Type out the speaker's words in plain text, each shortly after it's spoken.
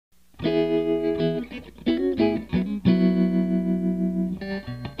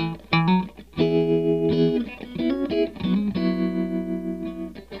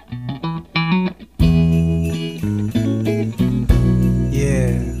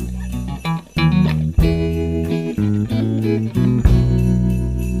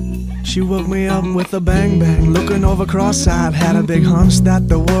She woke me up with a bang bang, looking over cross-eyed. Had a big hunch that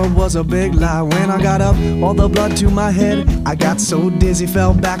the world was a big lie. When I got up, all the blood to my head. I got so dizzy,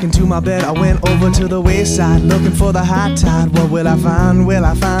 fell back into my bed. I went over to the wayside, looking for the high tide. What will I find? Will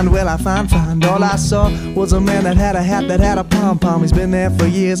I find? Will I find? All I saw was a man that had a hat that had a pom-pom. He's been there for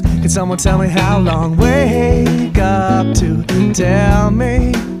years. Can someone tell me how long? Wake up to tell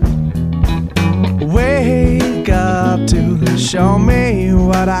me. Wake up to show me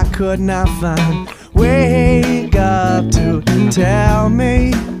what I could not find. Wake up to tell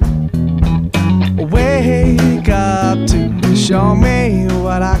me. Wake up to show me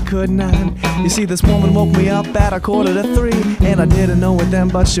what I could not. You see, this woman woke me up at 2:45, and I didn't know it then,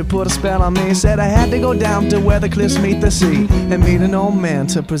 but she put a spell on me. Said I had to go down to where the cliffs meet the sea and meet an old man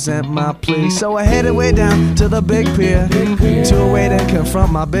to present my plea. So I headed way down to the big pier to await and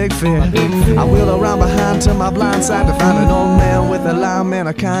confront my big fear. I wheeled around behind to my blind side to find an old man with a lime and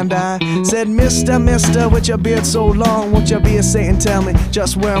a kind eye. Said, Mister, with your beard so long, won't you be a saint and tell me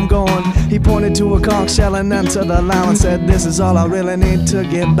just where I'm going? He pointed to a conch shell and then to the line and said, this is all I really need to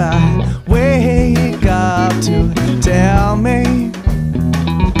get by. Wake up to tell me.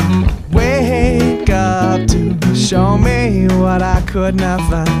 Wake up to show me what I could not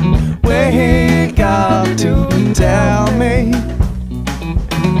find. Wake up to tell me.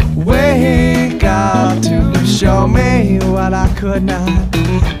 Wake up to show me what I could not.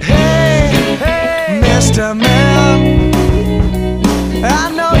 Hey, hey, Mr. Man, I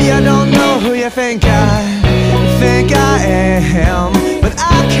know you don't know who you think I am, but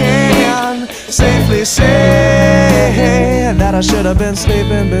I can safely say that I should have been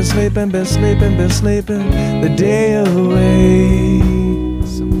sleeping the day away.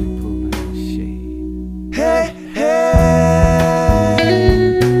 Somebody pull back the shade. Hey, hey.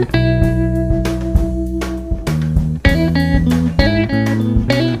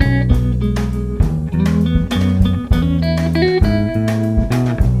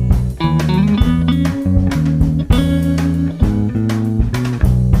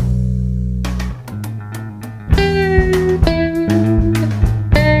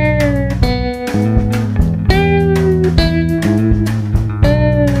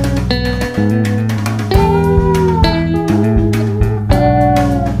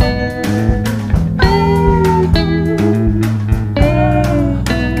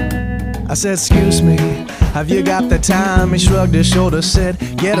 I said, excuse me, have you got the time? He shrugged his shoulders, said,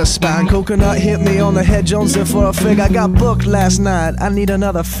 get a spine. Coconut hit me on the head, Jones in for a fig. I got booked last night, I need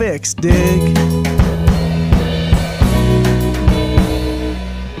another fix, dig?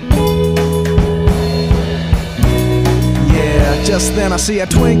 Just then I see a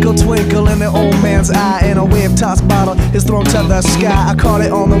twinkle, twinkle in the old man's eye, and a wave-tossed bottle, his thrown to the sky. I caught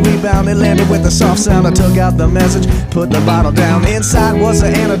it on the rebound, it landed with a soft sound. I took out the message, put the bottle down. Inside was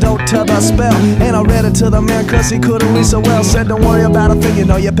an antidote to the spell, and I read it to the man cause he couldn't read so well. Said, don't worry about a thing, you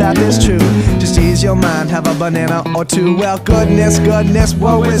know your path is true. Just ease your mind, have a banana or two. Well, goodness,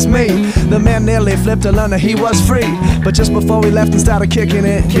 woe is me. The man nearly flipped to learn that he was free. But just before we left and started kicking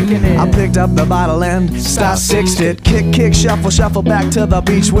it, I picked up the bottle and sixed it. Kick, shuffle back to the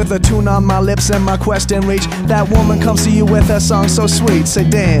beach with a tune on my lips and my quest in reach. That woman comes to you with her song so sweet. Say,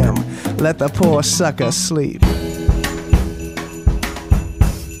 damn, let the poor sucker sleep.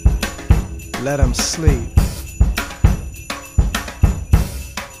 Let him sleep.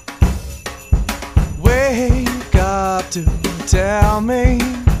 Wake up to tell me.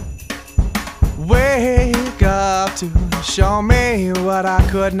 Wake up to show me what I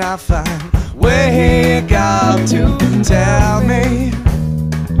could not find. Wake up to